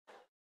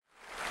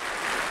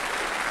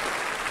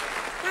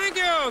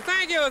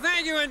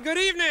Thank you, and good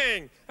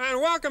evening,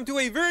 and welcome to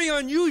a very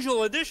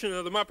unusual edition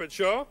of the Muppet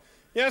Show.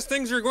 Yes,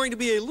 things are going to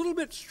be a little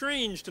bit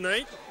strange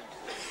tonight,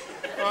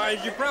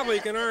 as you probably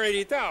can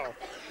already tell.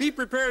 Be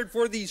prepared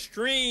for the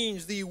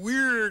strange, the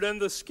weird, and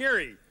the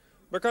scary,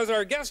 because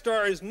our guest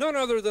star is none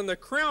other than the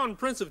Crown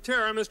Prince of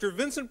Terror, Mr.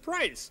 Vincent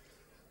Price.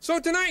 So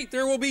tonight,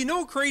 there will be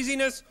no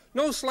craziness,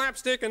 no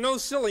slapstick, and no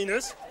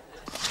silliness.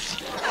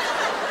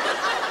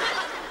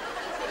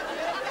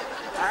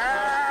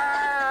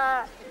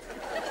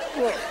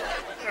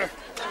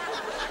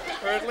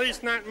 Or at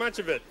least not much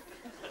of it.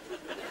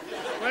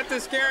 Let the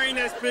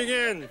scariness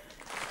begin.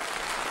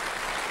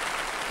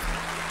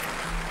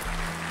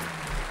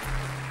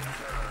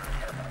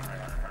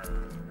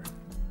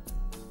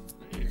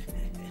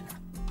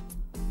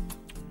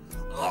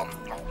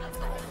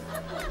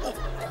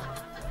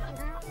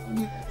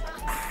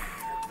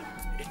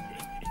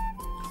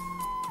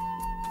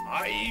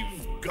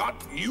 I've got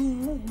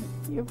you.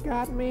 You've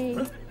got me.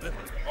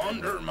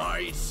 Under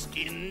my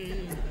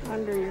skin.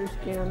 Under your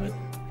skin.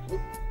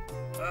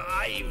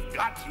 I've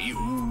got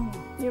you.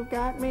 You've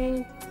got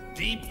me.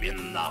 Deep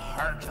in the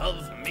heart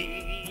of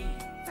me.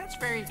 That's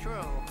very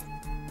true.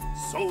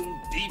 So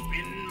deep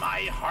in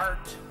my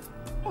heart.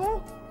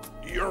 Oh,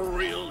 You're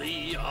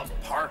really a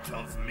part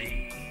of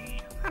me.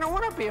 I don't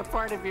want to be a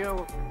part of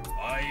you.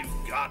 I've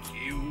got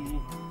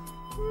you.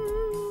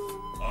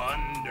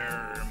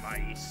 Under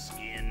my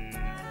skin.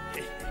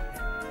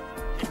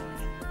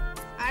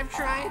 I've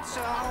tried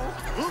so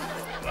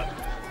What?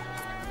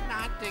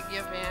 not to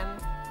give in.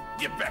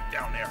 Get back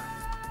down there.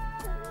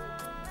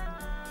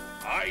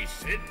 I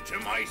said to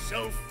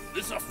myself,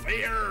 this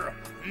affair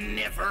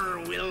never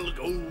will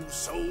go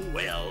so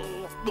well.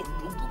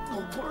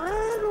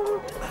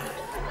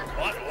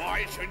 But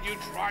why should you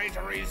try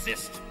to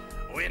resist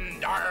when,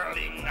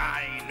 darling,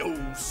 I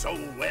know so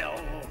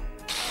well?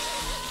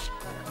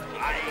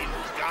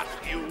 I've got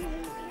you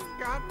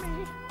Got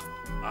me.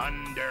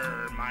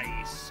 under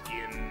my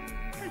skin.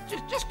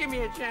 Just give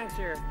me a chance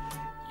here.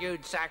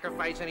 You'd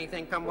sacrifice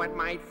anything come what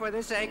might for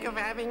the sake of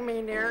having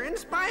me near, in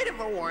spite of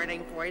a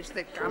warning voice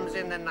that comes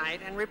in the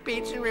night and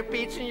repeats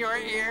in your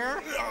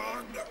ear.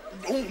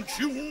 Don't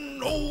you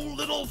know,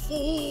 little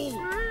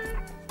fool?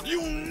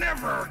 You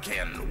never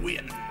can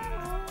win.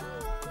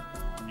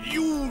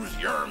 Use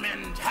your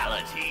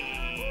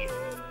mentality.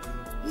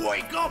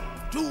 Wake up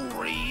to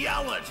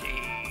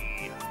reality.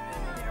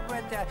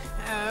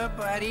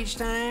 But each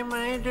time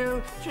I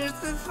do,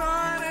 just the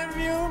thought of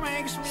you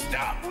makes me...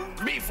 Stop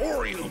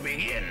before you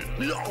begin.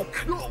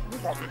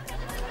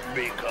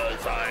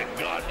 Because I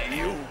got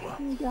you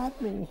You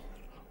got me.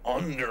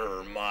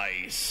 under my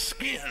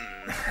skin.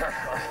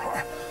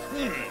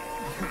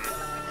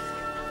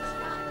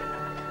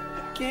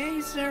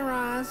 Que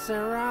sera,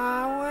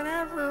 sera,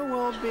 whatever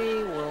will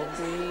be, will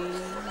be.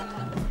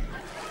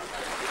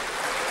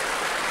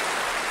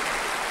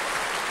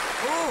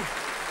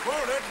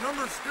 Oh, that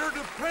number scared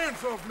the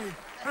pants off me.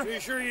 Are you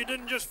sure you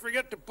didn't just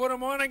forget to put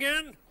them on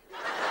again?